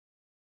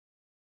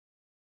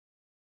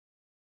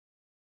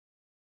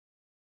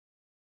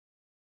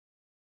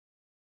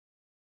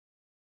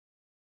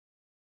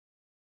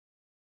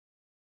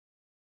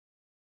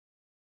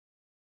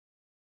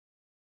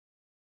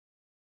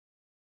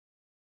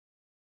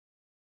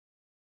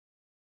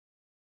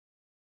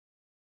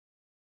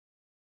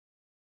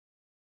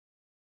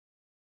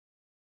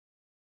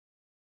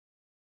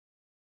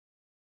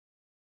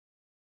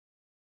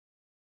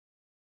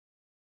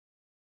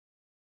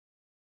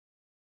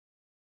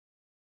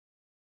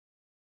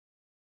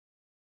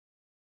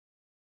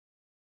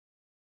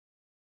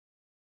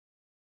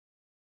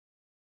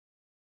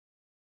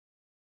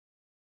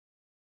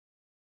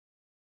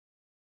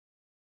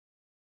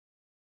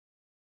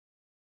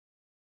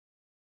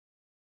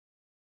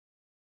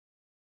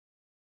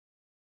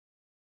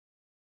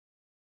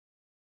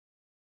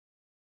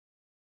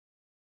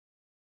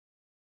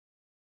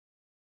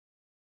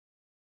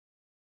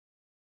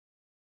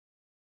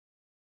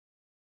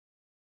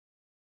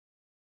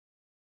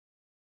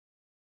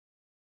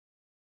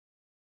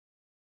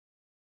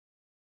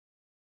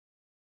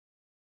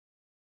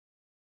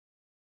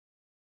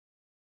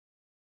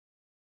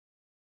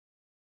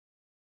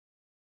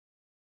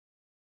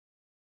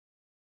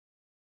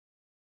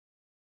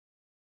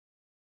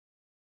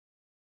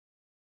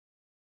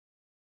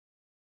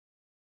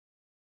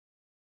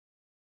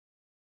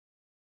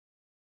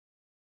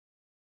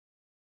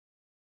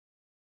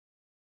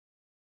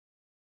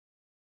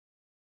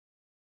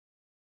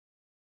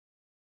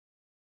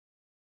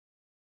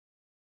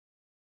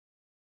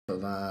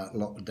of our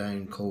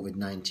lockdown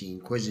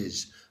COVID-19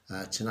 quizzes.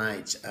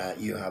 Tonight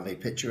you have a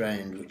picture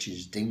round which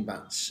is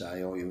dingbats. I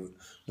know you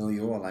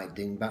all like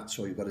dingbats.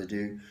 All you've got to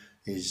do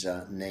is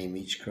name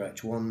each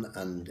correct one,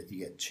 and you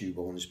get 2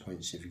 bonus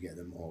points if you get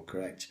them all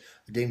correct.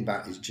 A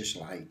dingbat is just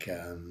like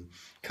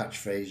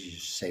catchphrase. You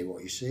just say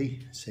what you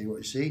see,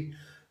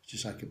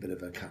 just like a bit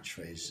of a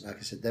catchphrase. Like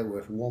I said, they're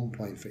worth 1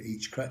 point for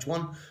each correct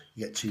one.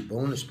 You get 2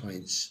 bonus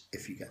points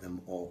if you get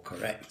them all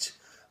correct.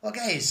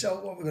 Okay, so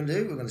what we're going to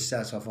do, we're going to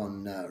start off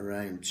on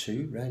round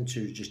 2. Round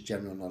 2 is just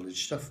general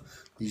knowledge stuff.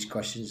 These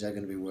questions are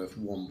going to be worth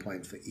 1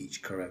 point for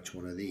each correct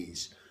one of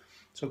these.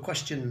 So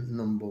question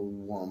number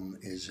 1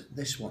 is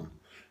this one.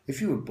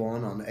 If you were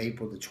born on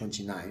April the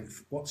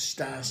 29th, what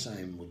star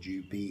sign would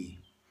you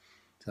be?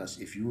 So that's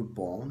if you were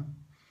born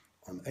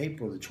on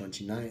April the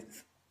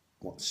 29th,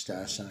 what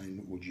star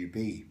sign would you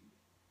be?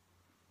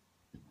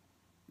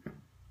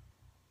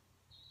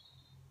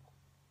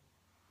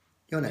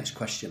 Your next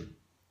question.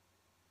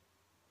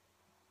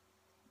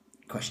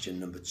 Question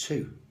number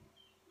 2.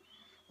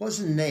 What's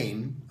the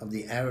name of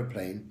the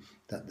aeroplane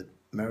that the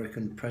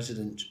American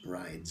president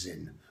rides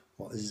in?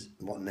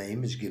 What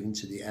name is given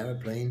to the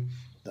aeroplane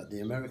that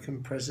the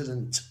American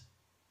president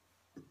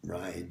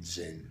rides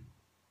in?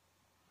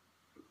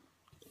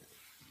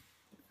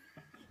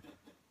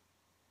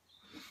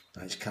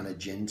 Nice can of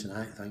gin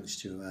tonight, thanks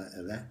to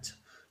Yvette.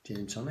 Gin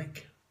and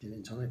tonic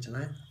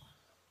tonight.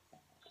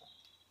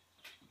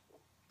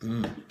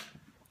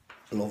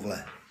 Lovely.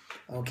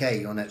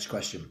 Okay, your next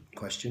question.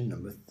 Question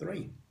number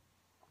 3.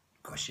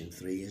 Question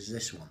 3 is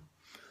this one.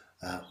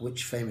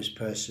 Which famous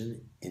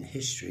person in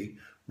history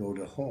rode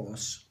a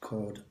horse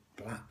called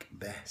Black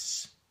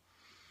Bess?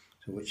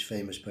 So which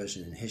famous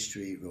person in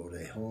history rode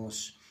a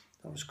horse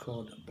that was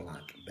called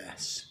Black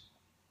Bess?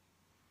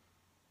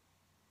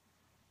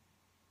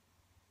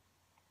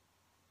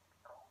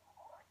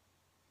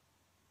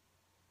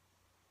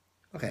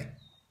 Okay.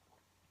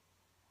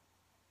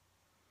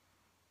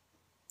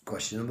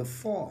 Question number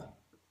 4.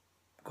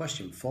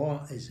 Question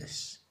 4 is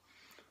this.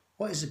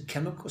 What is the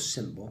chemical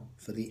symbol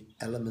for the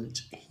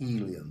element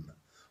helium?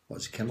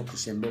 What's the chemical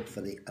symbol for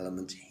the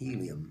element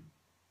helium?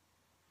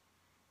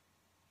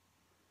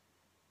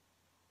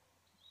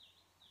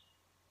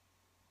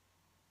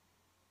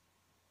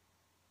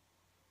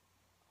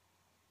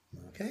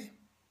 Okay.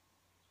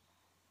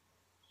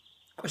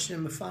 Question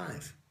number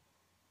 5.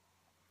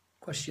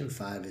 Question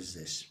 5 is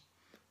this.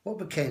 What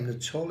became the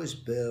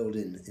tallest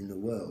building in the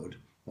world?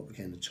 What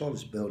became the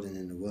tallest building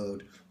in the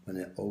world when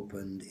it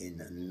opened in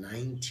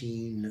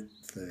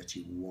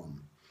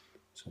 1931?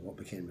 So what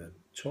became the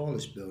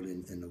tallest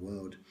building in the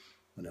world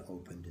when it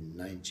opened in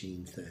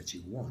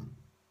 1931?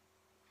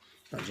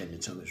 That gin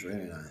and tonic's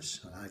really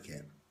nice. I like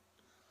it.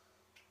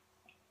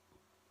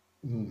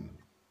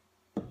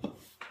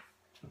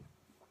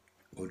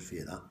 Good for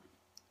you, that.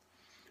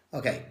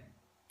 Okay,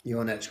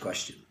 your next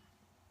question.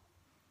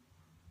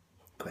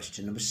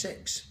 Question number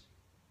 6.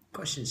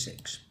 Question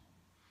 6.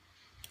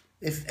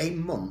 If a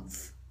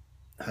month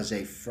has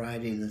a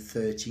Friday the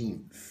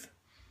 13th,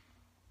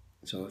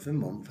 so if a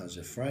month has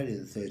a Friday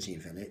the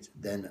 13th in it,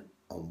 then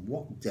on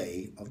what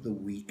day of the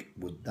week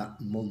would that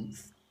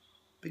month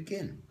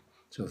begin?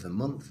 So if a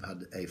month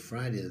had a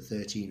Friday the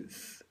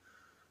 13th,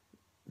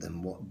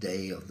 then what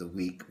day of the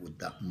week would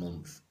that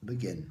month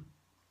begin?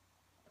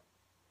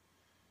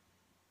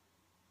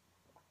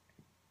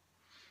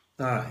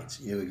 Alright,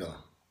 here we go.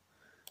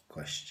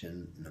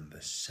 Question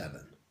number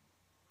 7.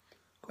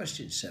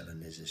 Question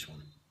 7 is this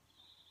one.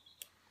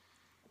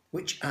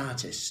 Which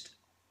artist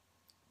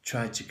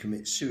tried to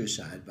commit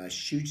suicide by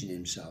shooting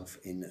himself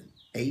in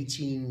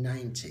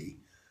 1890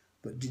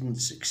 but didn't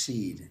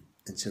succeed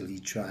until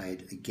he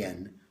tried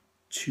again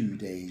 2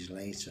 days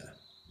later?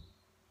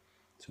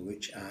 So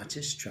which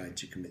artist tried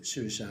to commit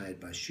suicide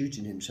by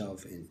shooting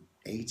himself in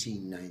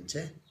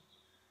 1890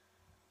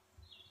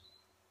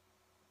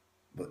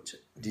 but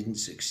didn't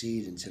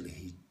succeed until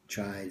he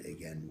tried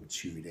again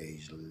 2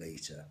 days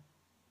later?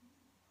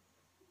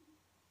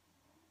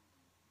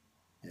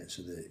 Yeah,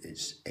 so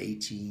it's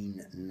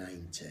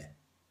 1890.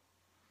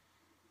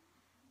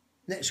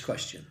 Next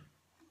question.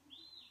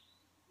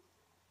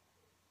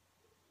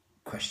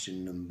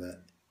 Question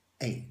number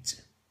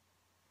 8.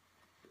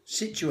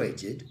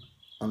 Situated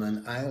on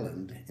an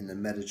island in the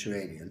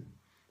Mediterranean,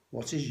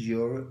 what is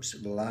Europe's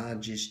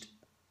largest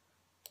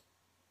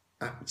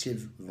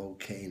active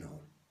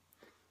volcano?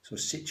 So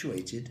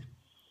situated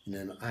in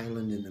an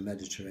island in the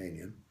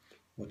Mediterranean,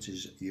 what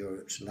is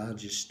Europe's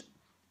largest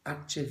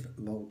active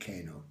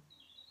volcano?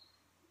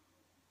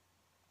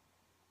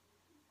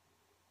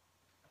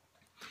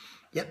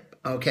 Yep,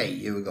 okay,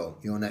 here we go.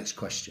 Your next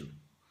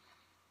question.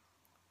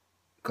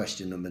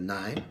 Question number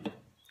 9.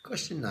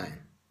 Question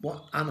 9.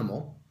 What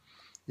animal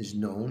is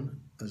known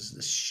as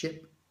the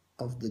ship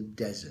of the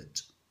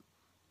desert?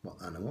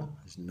 What animal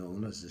is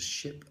known as the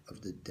ship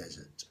of the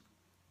desert?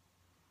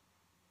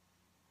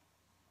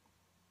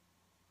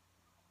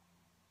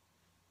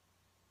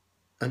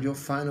 And your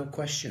final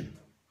question.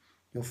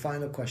 Your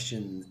final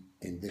question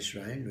in this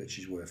round, which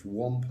is worth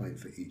 1 point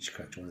for each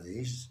correct one of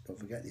these. Don't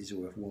forget, these are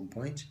worth 1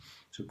 point.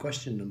 So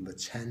question number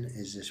 10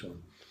 is this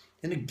one.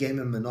 In a game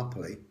of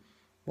Monopoly,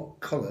 what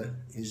colour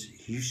is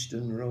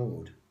Houston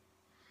Road?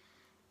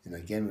 In a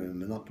game of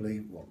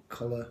Monopoly, what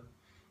colour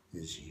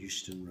is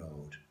Houston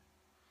Road?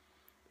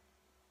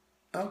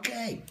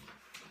 Okay,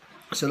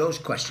 so those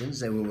questions,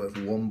 they were worth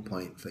 1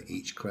 point for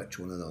each correct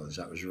one of those.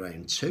 That was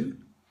round 2.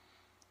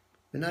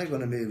 We're now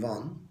going to move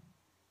on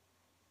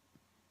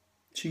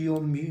to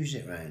your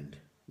music round.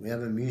 We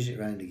have a music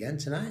round again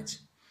tonight,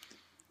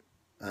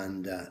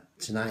 and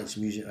tonight's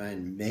music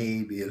round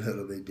may be a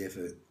little bit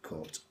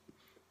difficult.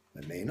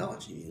 It may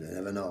not, you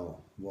never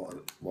know what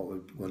we're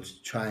going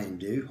to try and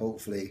do.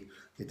 Hopefully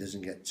it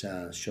doesn't get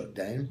shut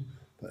down,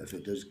 but if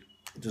it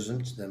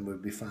doesn't, then we'll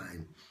be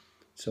fine.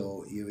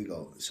 So here we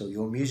go. So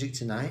your music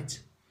tonight,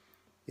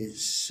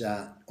 it's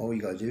all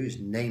you got to do is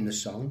name the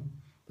song,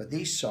 but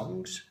these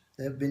songs,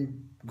 they've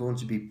been going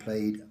to be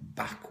played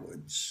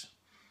backwards.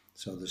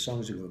 So the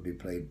songs are going to be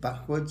played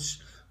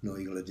backwards, and all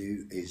you're going to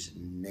do is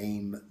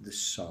name the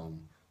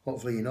song.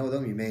 Hopefully you know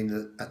them. You may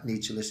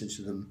need to listen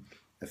to them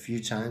a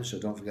few times, so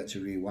don't forget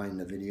to rewind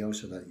the video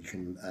so that you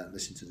can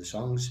listen to the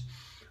songs.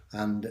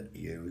 And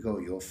here we go.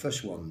 Your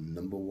first one,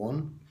 number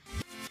 1,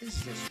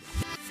 is this one.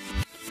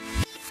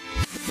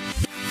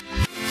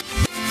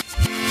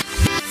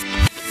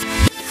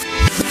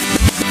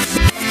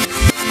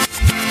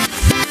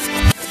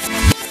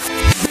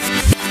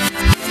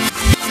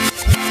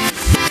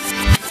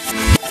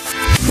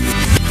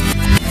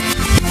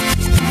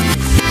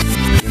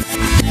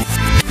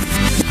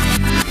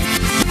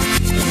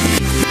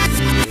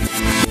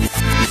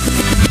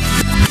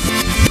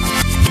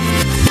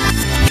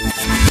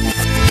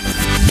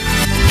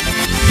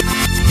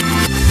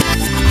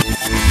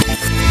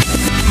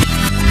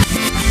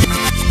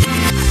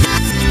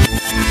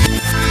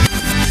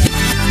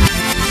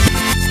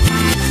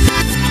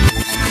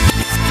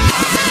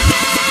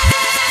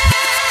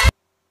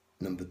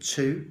 Number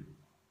 2.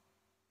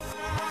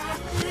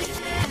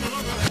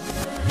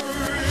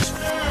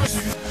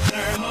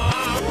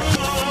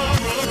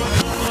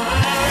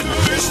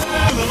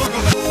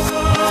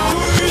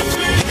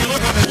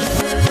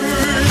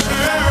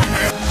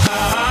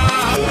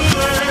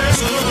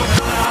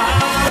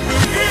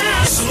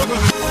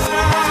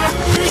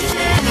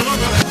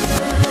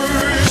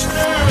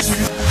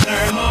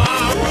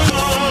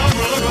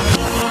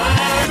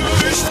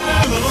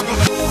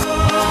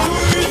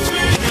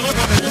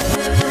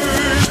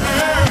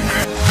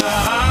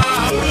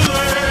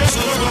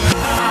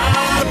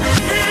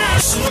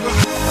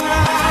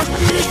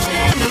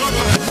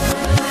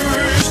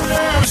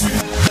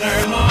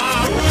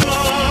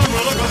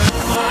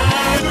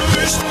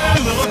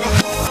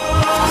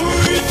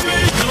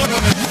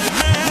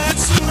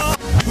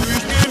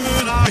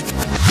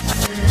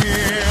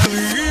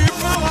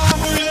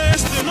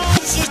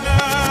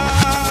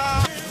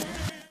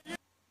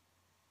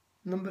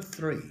 Number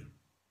 3.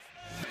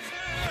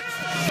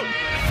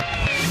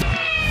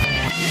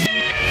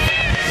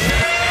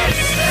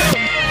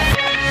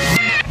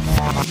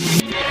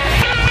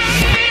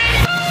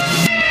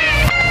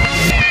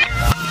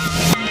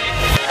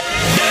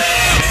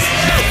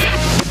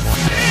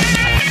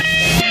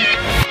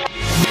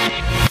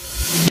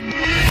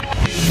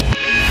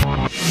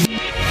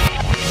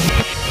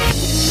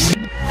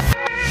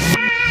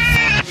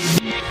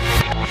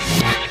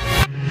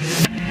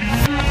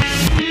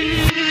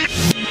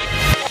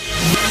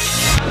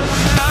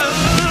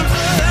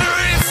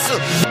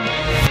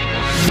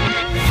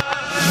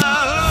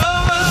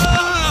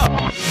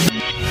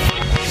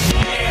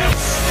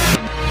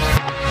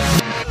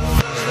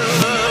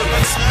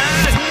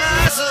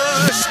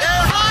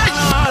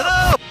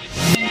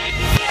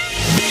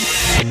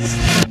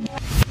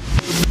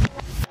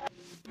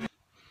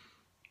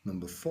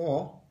 Number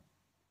 4.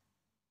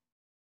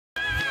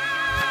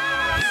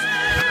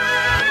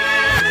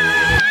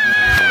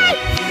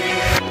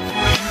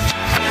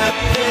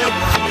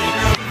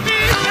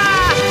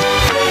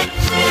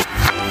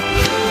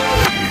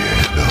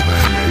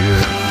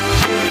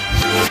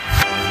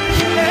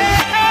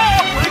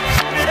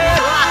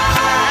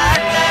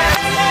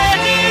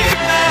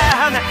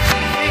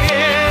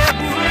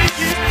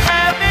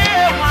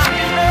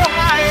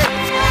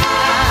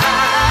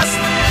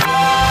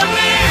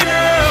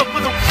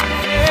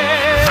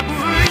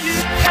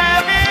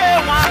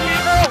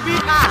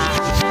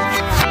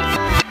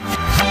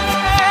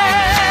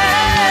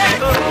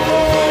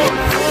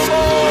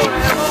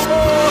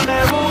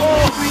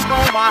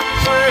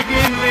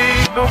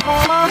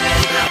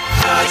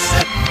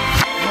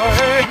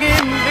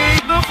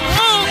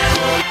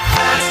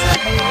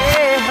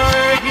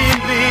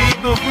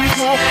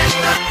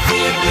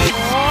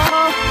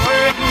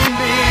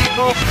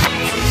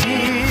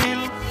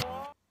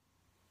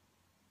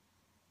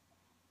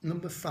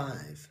 Number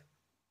 5.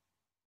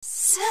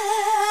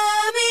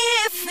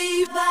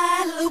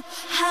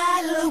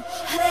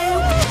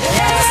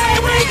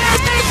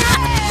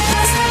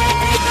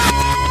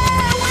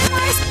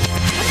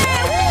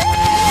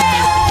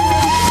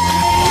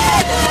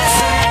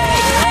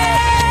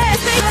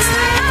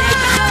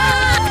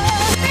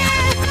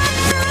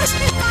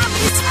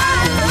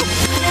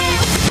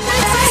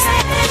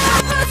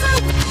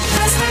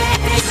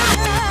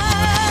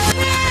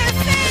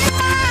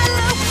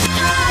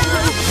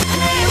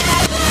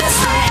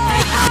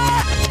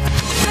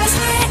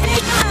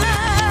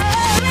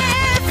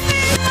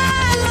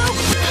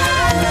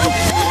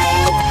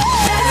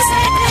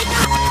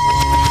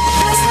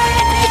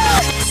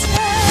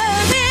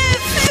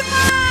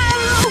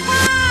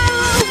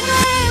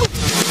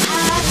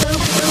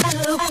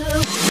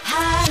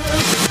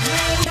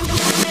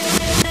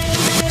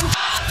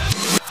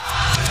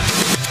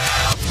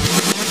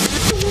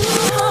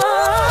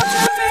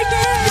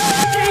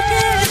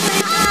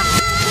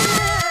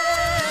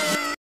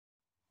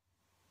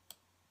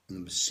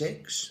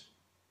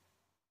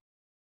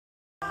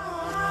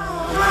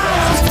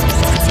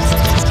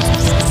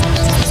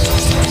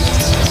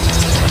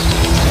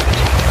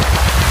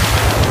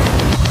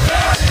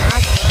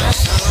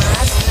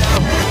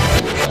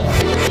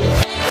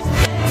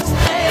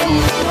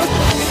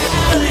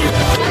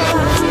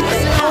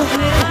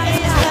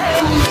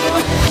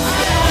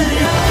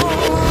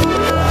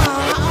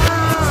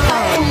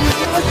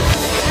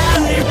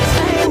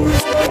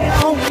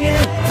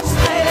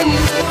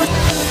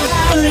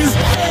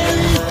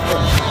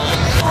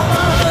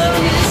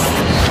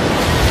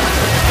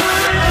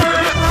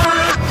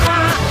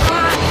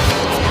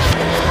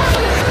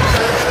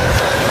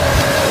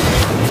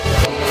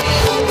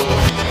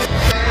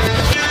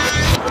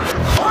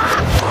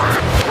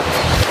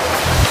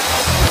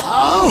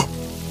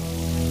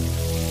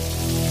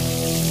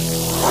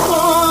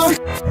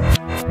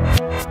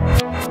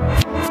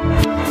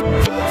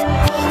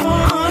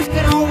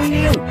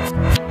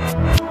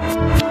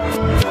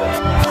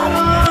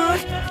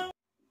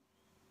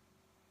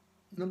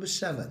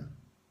 7.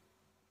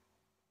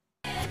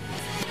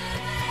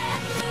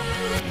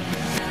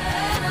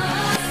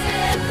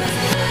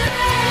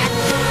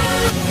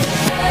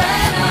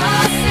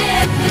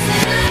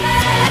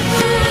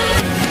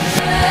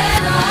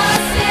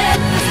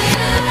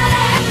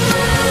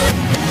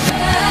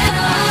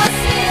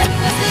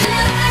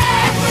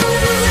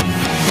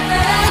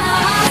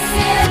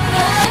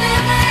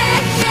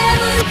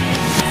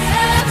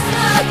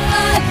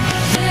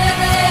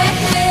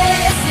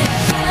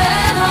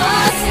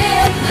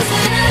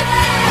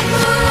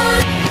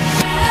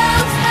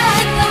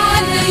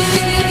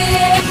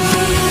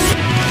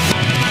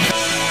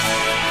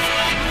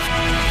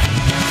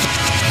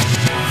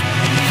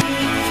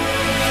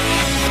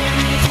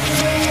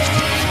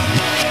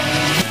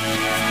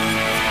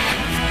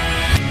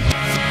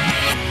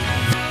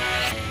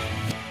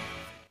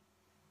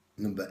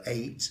 Number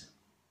 8.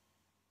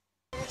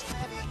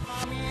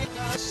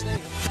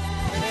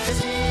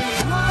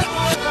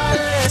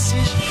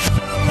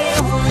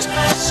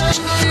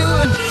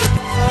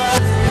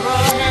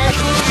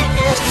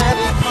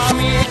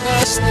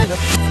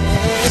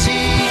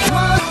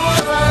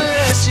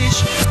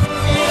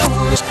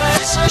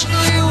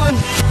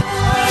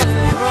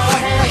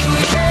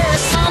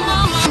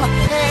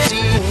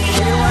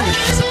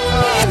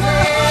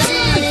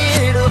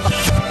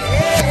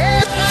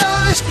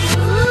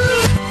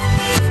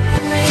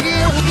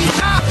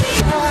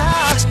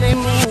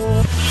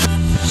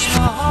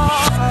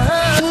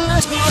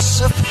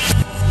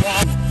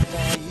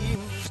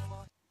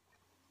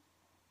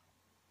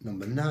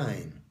 Number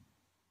 9.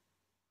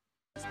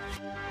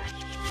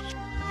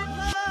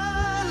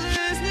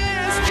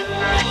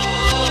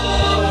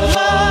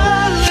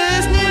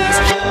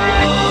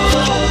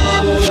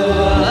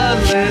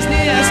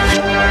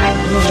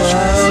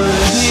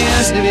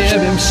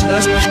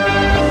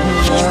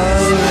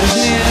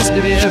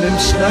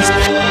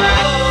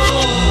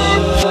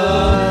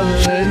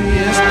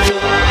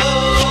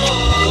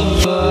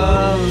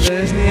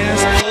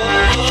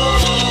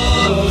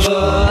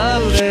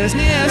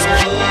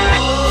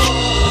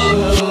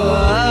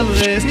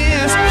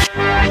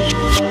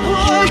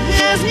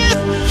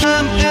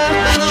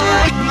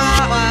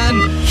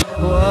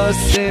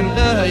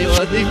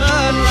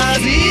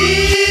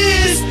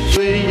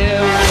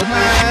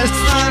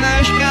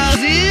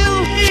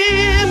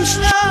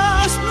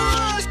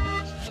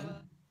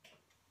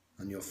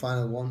 And your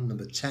final one,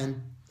 number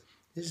 10,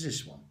 is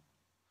this one.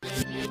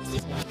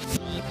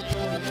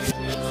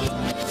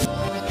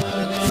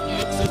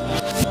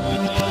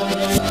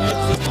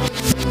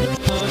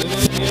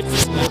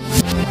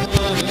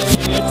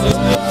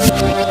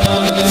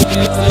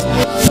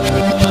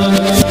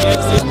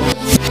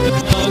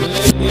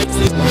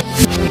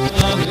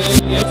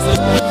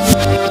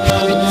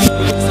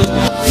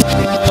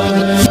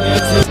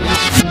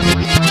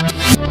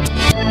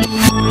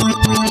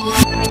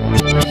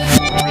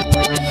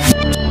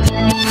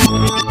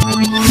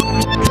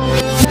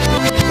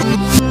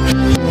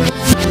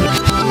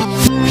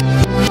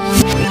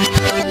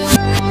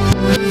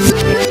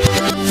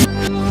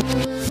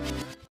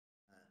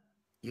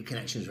 Your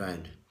connections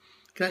round.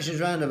 Connections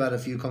round, I've had a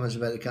few comments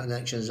about the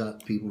connections,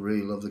 that people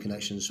really love the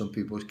connections. Some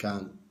people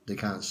can't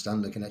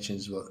stand the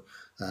connections, but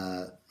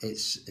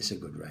it's a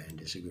good round.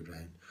 It's a good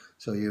round.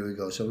 So here we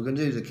go. So we're going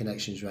to do the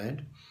connections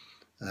round.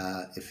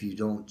 If you've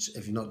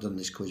not done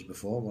this quiz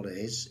before, what it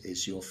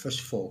is your first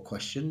 4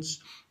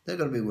 questions. They're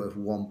going to be worth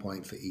 1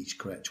 point for each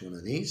correct one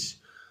of these.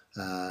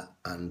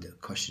 And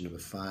question number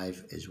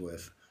 5 is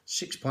worth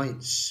 6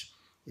 points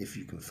if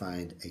you can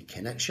find a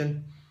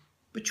connection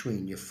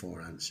between your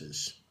 4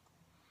 answers.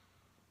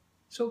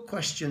 So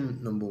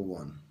question number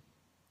 1.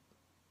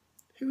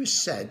 Who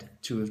is said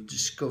to have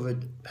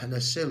discovered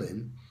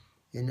penicillin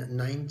in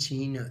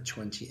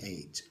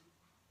 1928?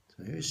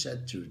 So who is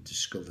said to have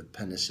discovered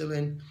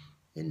penicillin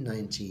in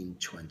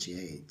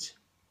 1928?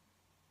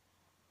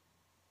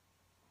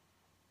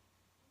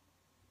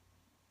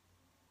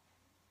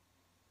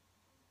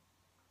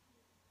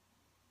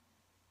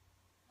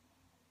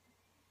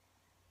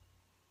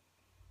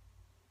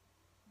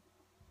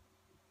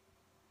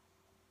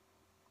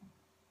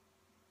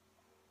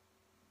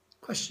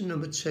 Question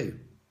number 2.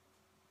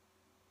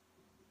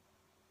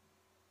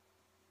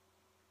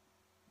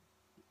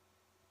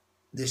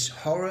 This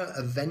horror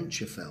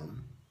adventure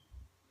film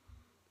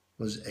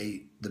was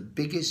the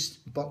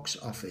biggest box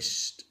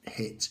office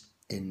hit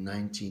in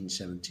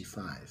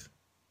 1975.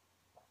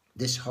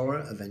 This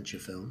horror adventure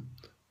film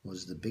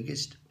was the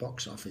biggest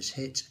box office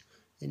hit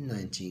in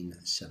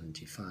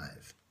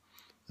 1975.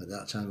 At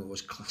that time it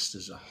was classed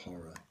as a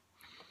horror.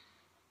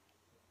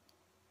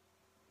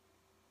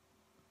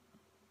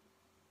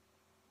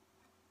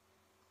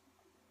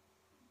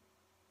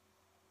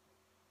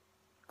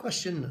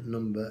 Question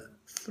number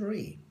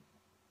 3.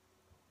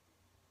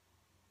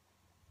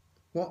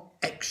 What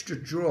extra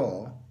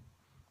draw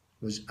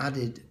was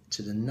added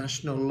to the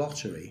National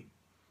Lottery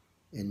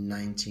in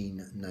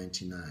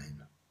 1999?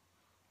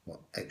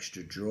 What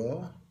extra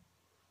draw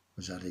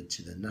was added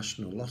to the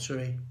National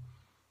Lottery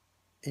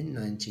in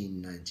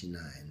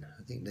 1999?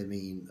 I think they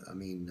mean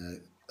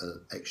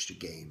an extra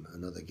game,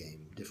 another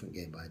game, different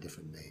game by a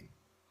different name.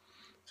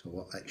 So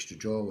what extra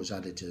draw was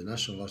added to the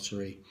National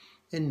Lottery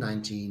in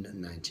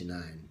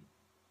 1999?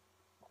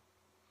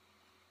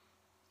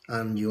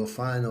 And your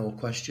final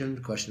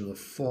question, question number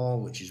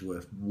 4, which is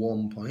worth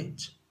 1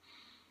 point.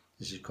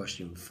 This is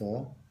question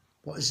 4.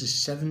 What is the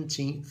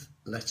 17th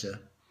letter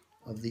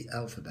of the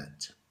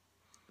alphabet?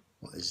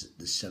 What is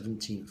the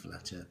 17th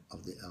letter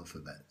of the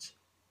alphabet?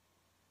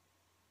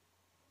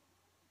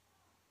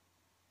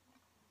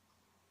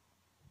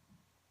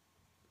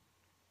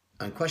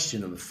 And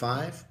question number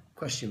 5.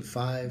 Question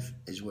 5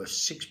 is worth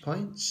 6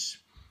 points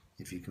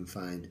if you can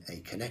find a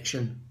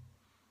connection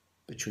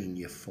between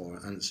your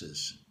 4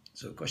 answers.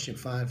 So question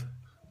 5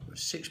 worth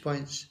 6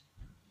 points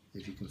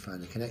if you can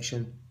find a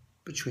connection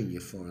between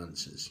your 4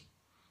 answers.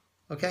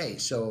 Okay,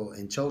 so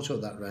in total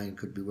that round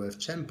could be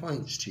worth 10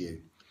 points to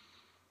you.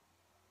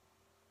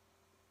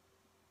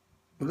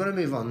 We're going to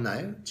move on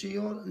now to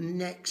your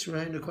next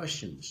round of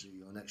questions.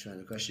 Your next round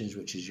of questions,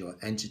 which is your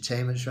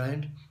entertainment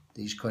round.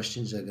 These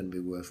questions are going to be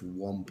worth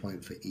 1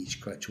 point for each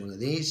correct one of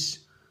these.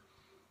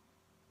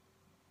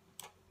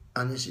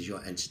 And this is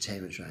your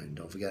entertainment round.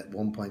 Don't forget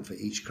 1 point for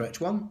each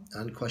correct one.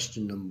 And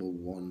question number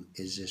 1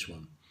 is this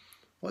one.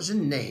 What's the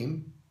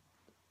name,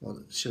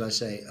 or should I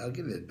say, I'll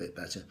give it a bit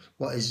better.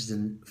 What is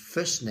the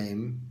first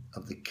name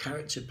of the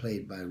character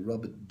played by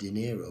Robert De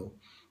Niro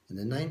in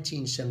the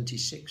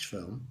 1976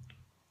 film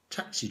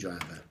Taxi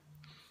Driver?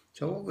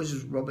 So what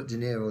was Robert De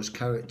Niro's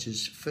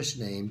character's first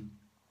name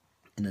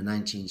in the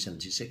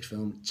 1976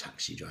 film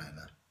Taxi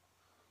Driver?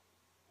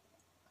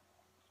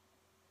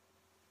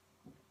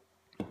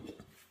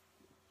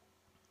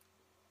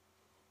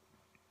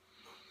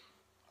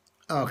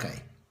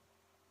 Okay.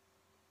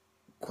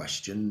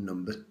 Question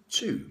number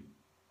 2.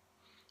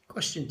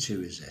 Question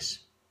 2 is this.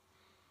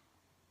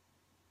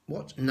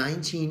 What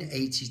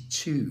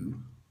 1982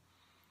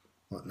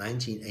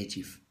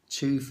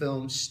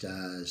 film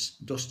stars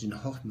Dustin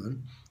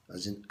Hoffman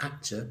as an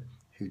actor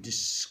who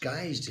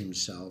disguised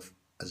himself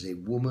as a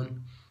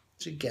woman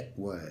to get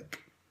work?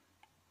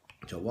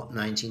 So what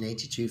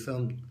 1982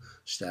 film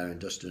starring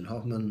Dustin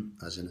Hoffman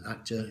as an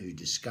actor who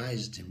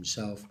disguised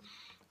himself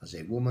as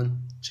a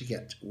woman to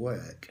get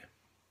work?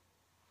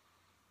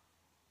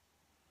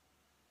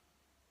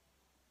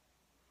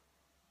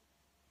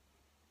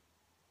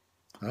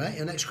 All right,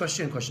 your next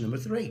question, question number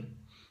 3.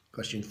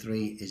 Question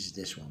 3 is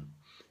this one.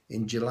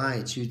 In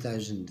July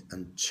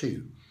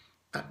 2002,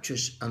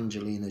 actress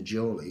Angelina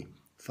Jolie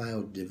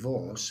filed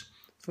divorce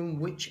from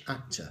which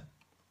actor?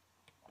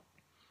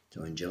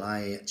 So in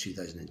July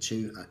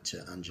 2002,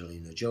 actor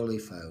Angelina Jolie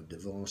filed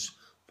divorce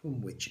from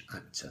which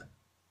actor?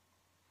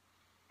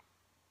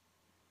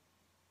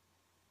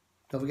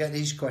 Don't forget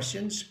these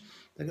questions.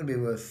 They're going to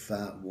be worth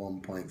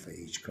 1 point for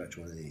each correct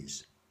one of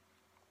these.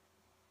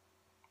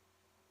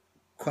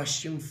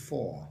 Question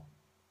 4.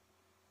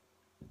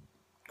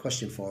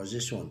 Question 4 is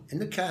this one. In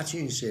the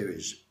cartoon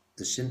series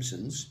The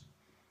Simpsons,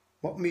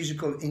 what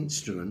musical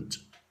instrument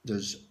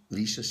does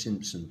Lisa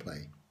Simpson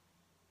play?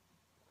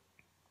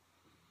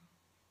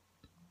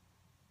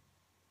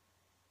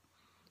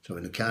 So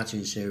in the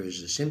cartoon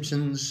series The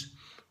Simpsons,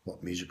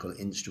 what musical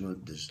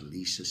instrument does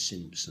Lisa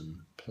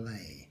Simpson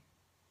play?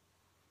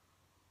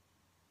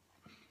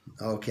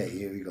 Okay,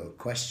 here we go.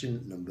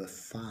 Question number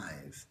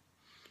 5.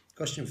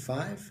 Question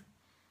 5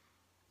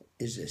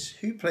 is this.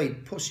 Who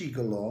played Pussy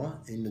Galore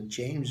in the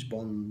James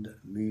Bond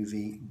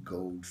movie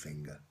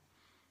Goldfinger?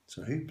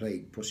 So who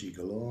played Pussy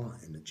Galore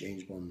in the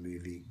James Bond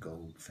movie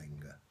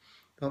Goldfinger?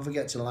 Don't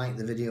forget to like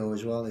the video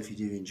as well if you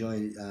do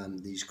enjoy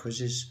these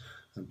quizzes,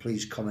 and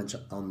please comment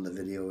on the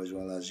video as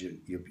well as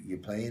you're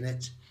playing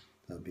it.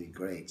 That would be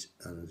great,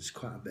 and it's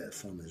quite a bit of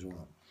fun as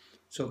well.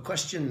 So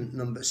question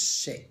number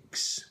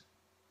 6.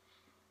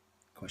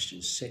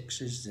 Question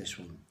 6 is this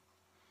one.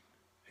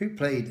 Who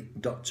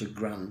played Dr.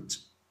 Grant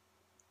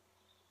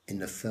in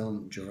the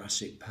film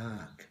Jurassic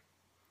Park?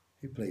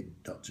 Who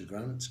played Dr.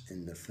 Grant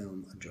in the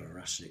film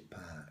Jurassic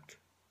Park?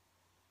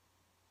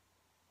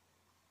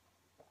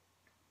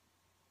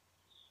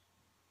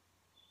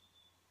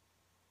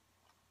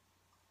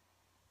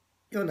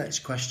 Your next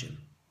question,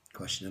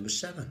 question number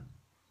 7.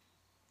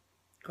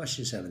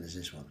 Question 7 is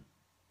this one.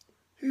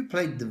 Who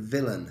played the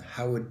villain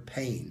Howard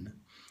Payne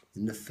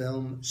in the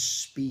film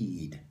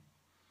Speed,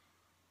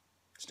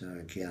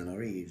 starring Keanu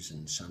Reeves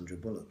and Sandra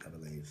Bullock, I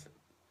believe?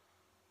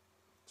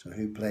 So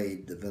who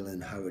played the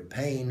villain Howard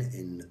Payne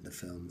in the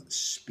film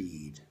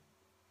Speed?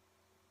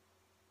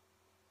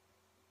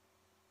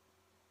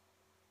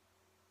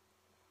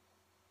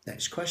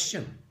 Next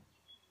question.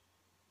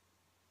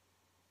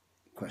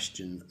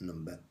 Question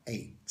number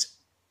 8.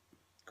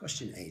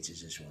 Question 8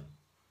 is this one.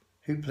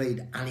 Who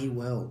played Annie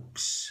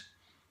Wilkes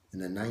in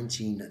the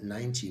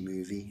 1990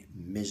 movie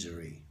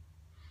Misery?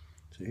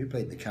 So who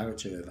played the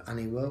character of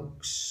Annie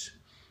Wilkes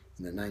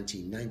in the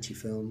 1990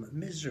 film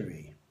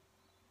Misery?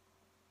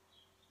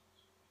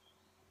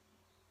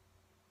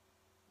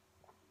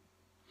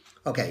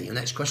 Okay, your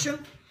next question.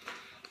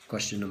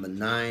 Question number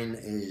 9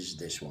 is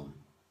this one.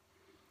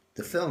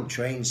 The film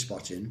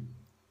Trainspotting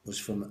was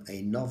from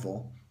a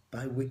novel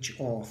by which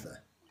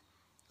author?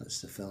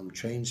 That's the film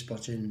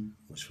Trainspotting,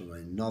 was from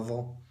a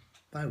novel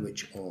by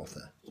which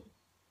author?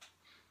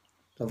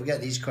 Don't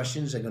forget, these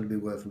questions are going to be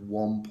worth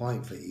 1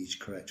 point for each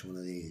correct one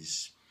of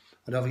these.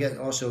 And don't forget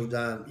also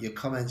your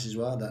comments as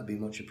well. That'd be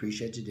much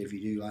appreciated. If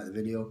you do like the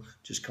video,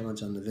 just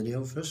comment on the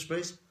video first,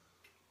 please.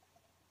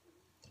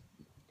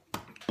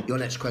 Your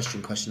next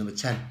question, question number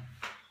 10.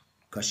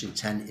 Question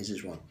 10 is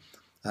this one.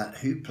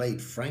 Who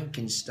played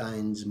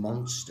Frankenstein's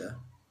monster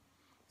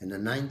in the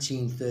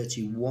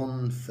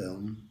 1931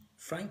 film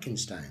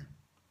Frankenstein?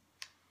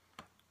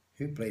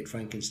 Who played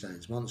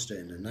Frankenstein's monster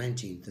in the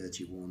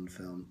 1931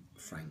 film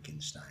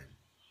Frankenstein?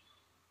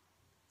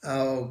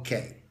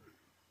 Okay.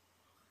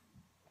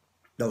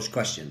 Those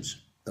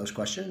questions,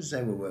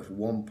 they were worth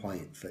 1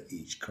 point for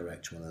each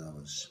correct one of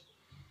those.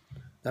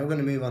 Now we're going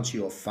to move on to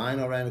your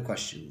final round of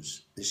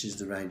questions. This is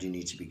the round you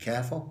need to be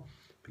careful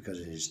because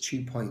it is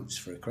 2 points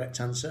for a correct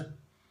answer,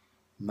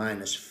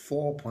 minus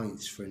 4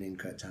 points for an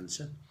incorrect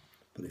answer.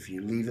 But if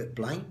you leave it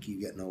blank, you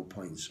get no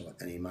points or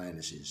any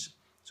minuses.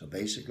 So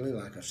basically,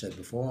 like I've said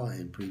before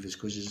in previous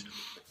quizzes,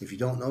 if you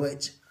don't know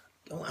it,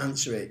 don't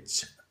answer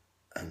it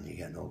and you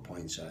get no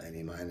points or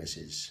any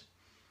minuses.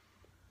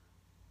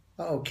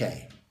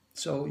 Okay,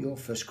 so your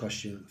first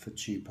question for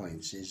 2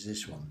 points is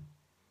this one.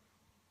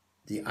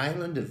 The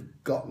island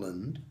of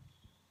Gotland,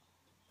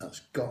 that's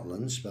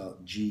Gotland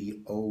spelled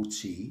Gotland,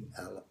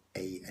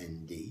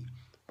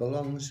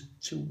 belongs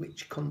to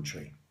which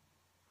country?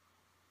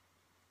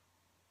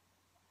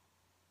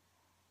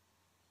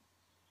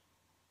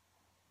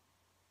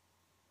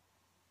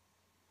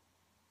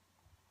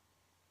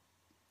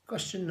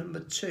 Question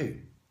number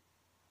 2.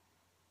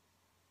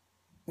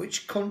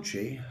 Which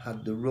country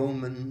had the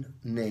Roman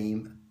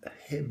name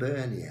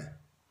Hibernia?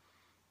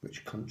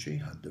 Which country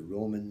had the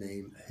Roman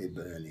name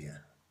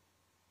Hibernia?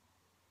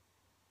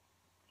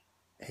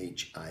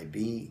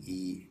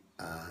 Hibernia.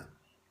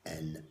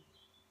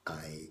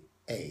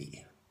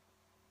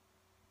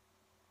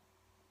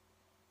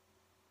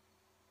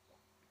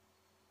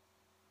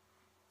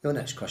 Your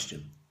next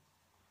question.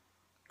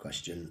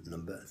 Question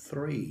number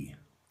 3.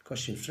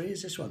 Question 3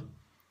 is this one.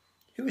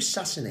 Who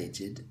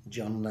assassinated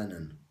John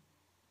Lennon?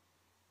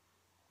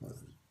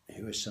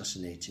 Who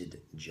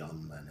assassinated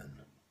John Lennon?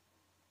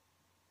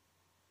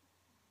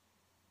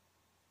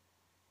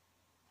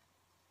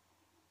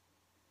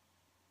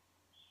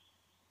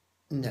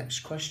 Next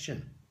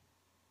question.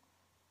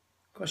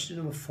 Question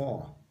number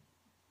 4.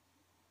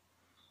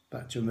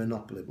 Back to a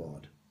Monopoly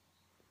board.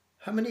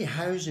 How many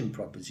housing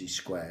property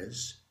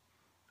squares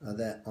are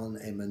there on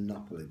a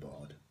Monopoly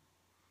board?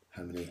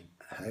 How many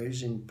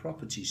housing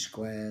property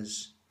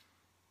squares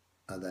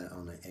are there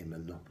on a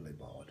Monopoly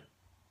board?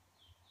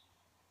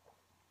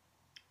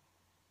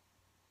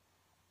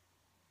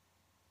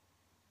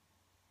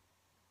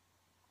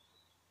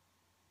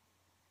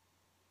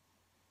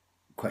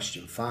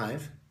 Question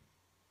 5.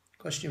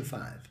 Question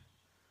 5.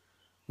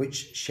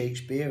 Which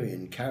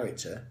Shakespearean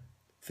character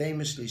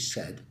famously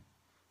said,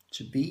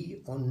 "To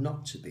be or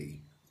not to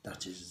be,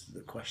 that is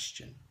the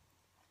question"?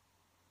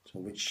 So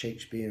which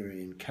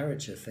Shakespearean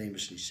character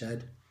famously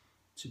said,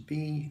 "To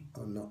be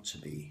or not to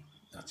be,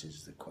 that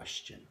is the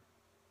question"?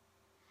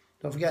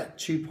 Don't forget,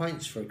 2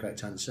 points for a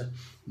correct answer,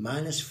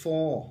 minus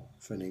 4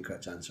 for an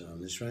incorrect answer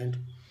on this round.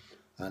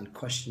 And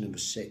question number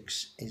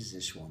 6 is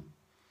this one.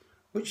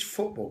 Which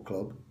football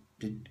club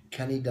did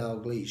Kenny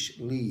Dalglish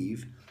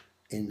leave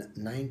in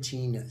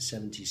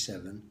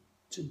 1977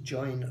 to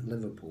join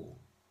Liverpool?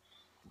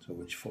 So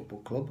which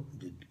football club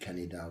did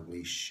Kenny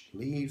Dalglish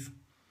leave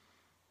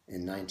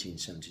in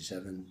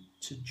 1977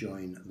 to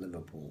join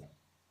Liverpool?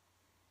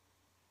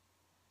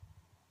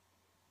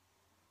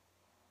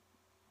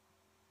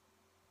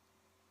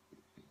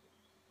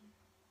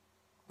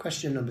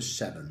 Question number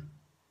 7.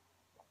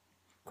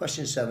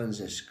 Question 7 is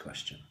this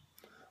question.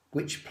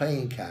 Which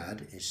playing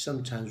card is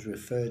sometimes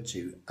referred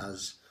to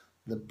as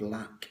the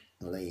Black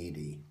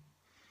Lady?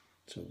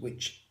 So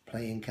which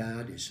playing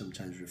card is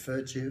sometimes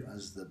referred to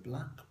as the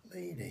Black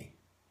Lady?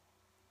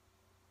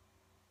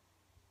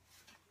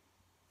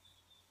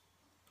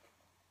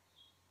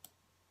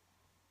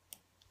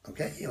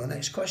 Okay, your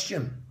next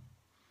question.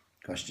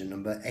 Question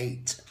number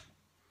 8.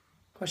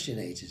 Question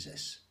 8 is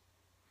this.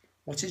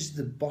 What is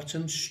the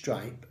bottom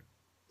stripe?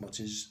 What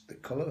is the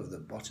colour of the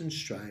bottom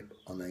stripe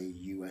on a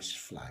US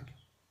flag?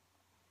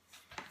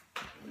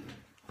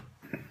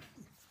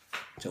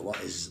 So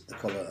what is the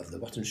colour of the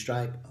bottom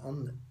stripe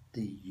on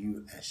the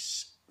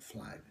US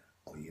flag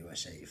or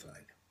USA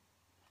flag?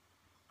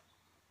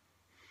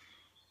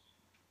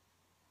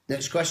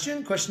 Next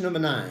question, question number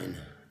 9.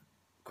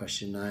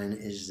 Question 9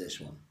 is this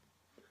one.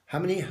 How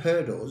many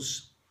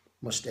hurdles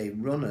must a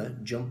runner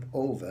jump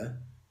over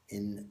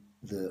in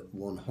the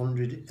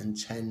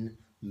 110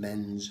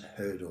 men's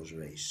hurdles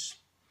race?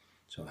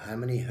 So how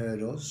many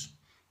hurdles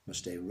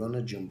must a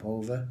runner jump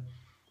over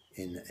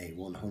in a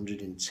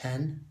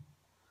 110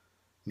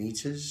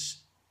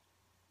 meters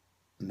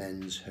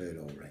men's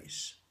hurdle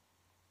race?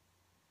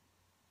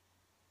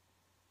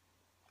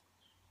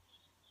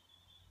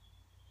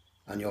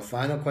 And your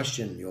final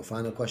question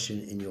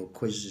in your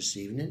quiz this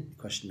evening,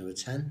 question number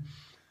 10,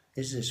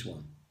 is this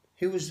one.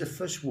 Who was the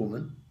first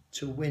woman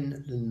to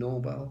win the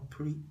Nobel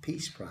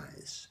Peace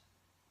Prize?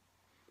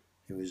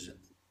 Who was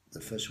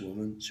the first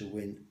woman to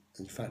win,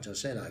 in fact, I'll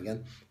say that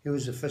again. Who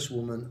was the first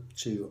woman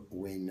to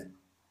win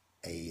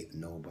a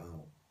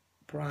Nobel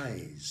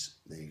Prize?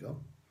 There you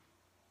go.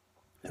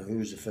 Now, who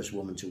was the first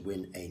woman to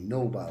win a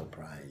Nobel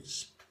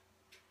Prize?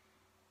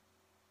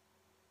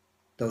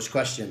 Those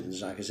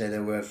questions, like I say,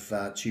 they're worth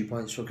 2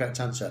 points for correct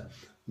answer,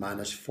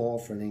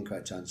 -4 for an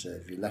incorrect answer.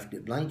 If you left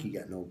it blank, you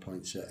get no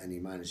points or any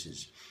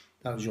minuses.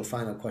 That was your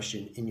final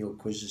question in your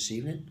quiz this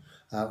evening.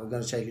 We're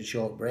going to take a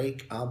short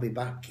break. I'll be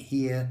back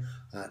here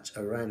at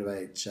around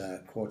about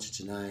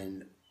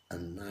 8:45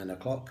 and 9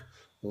 o'clock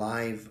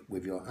live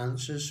with your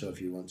answers. So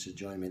if you want to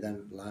join me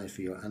then live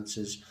for your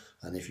answers,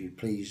 and if you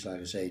please, like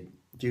I say,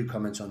 do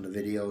comment on the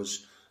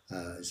videos,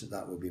 so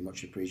that would be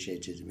much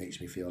appreciated. It makes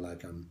me feel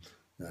like I'm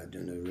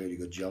doing a really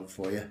good job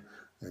for you,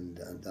 and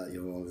that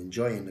you're all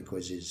enjoying the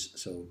quizzes.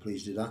 So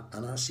please do that,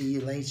 and I'll see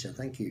you later.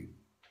 Thank you.